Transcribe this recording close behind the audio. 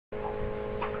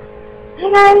Hey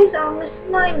guys, this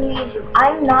is my new YouTube.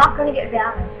 I'm not gonna get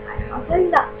famous. I'll tell you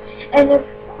that. And if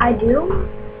I do,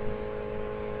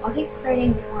 I'll keep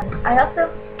creating new ones. I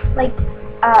also like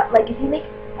if you make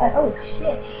oh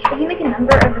shit, if you make a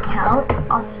number of accounts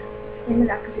on in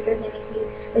the computer, they make you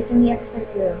they send me ever send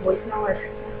you a voicemail or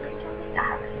text message or something. I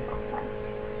have a single one.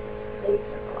 They use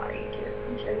a lot of YouTube.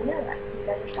 I'm sure you know that. You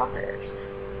guys are stalkers.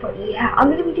 But yeah,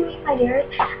 I'm gonna be doing my dares.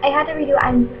 I had to redo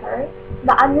I'm sorry,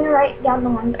 but I'm gonna write down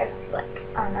the ones I like.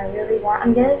 I really want.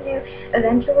 I'm gonna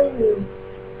eventually do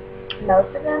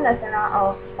most of them if they're not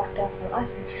all fucked up or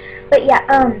awesome. But yeah,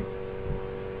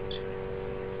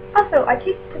 also I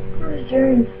take pictures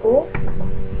during school. I'm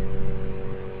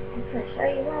gonna show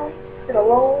you one. For the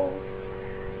rolls.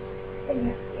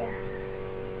 Yeah.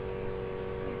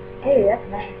 Hey, that's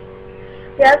nice.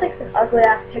 Yeah, that's like some ugly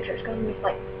ass pictures because I'm just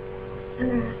like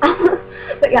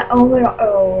but yeah, oh my god,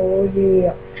 oh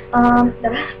yeah. The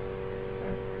best.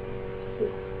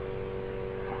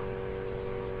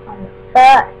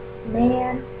 But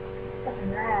man,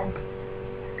 fucking rad.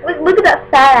 Look at that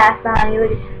fat ass on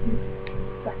you.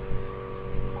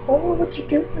 Oh, what you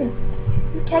doing?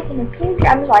 You taking a picture?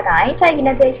 I'm just like, I ain't taking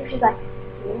a picture. She's like,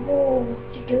 oh,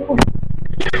 what you doing?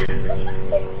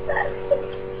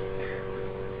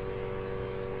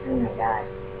 Oh my god.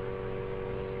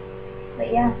 But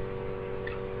yeah,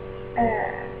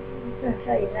 I'm gonna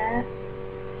tell you that.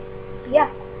 But yeah,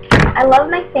 I love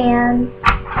my fans.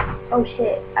 Oh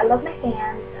shit, I love my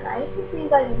fans, and I just think you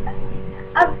guys are the best thing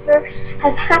that ever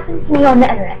has happened to me on the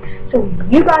internet. So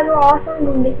you guys are awesome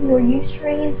and making more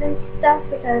Ustreams and stuff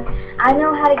because I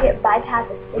know how to get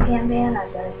bypass a stick-hand ban.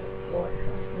 I've done it before,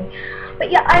 trust me.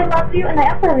 But yeah, I love you, and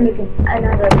I also have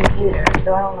another computer,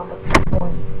 so I don't know what's going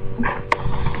on.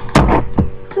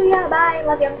 So yeah, bye,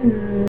 love you.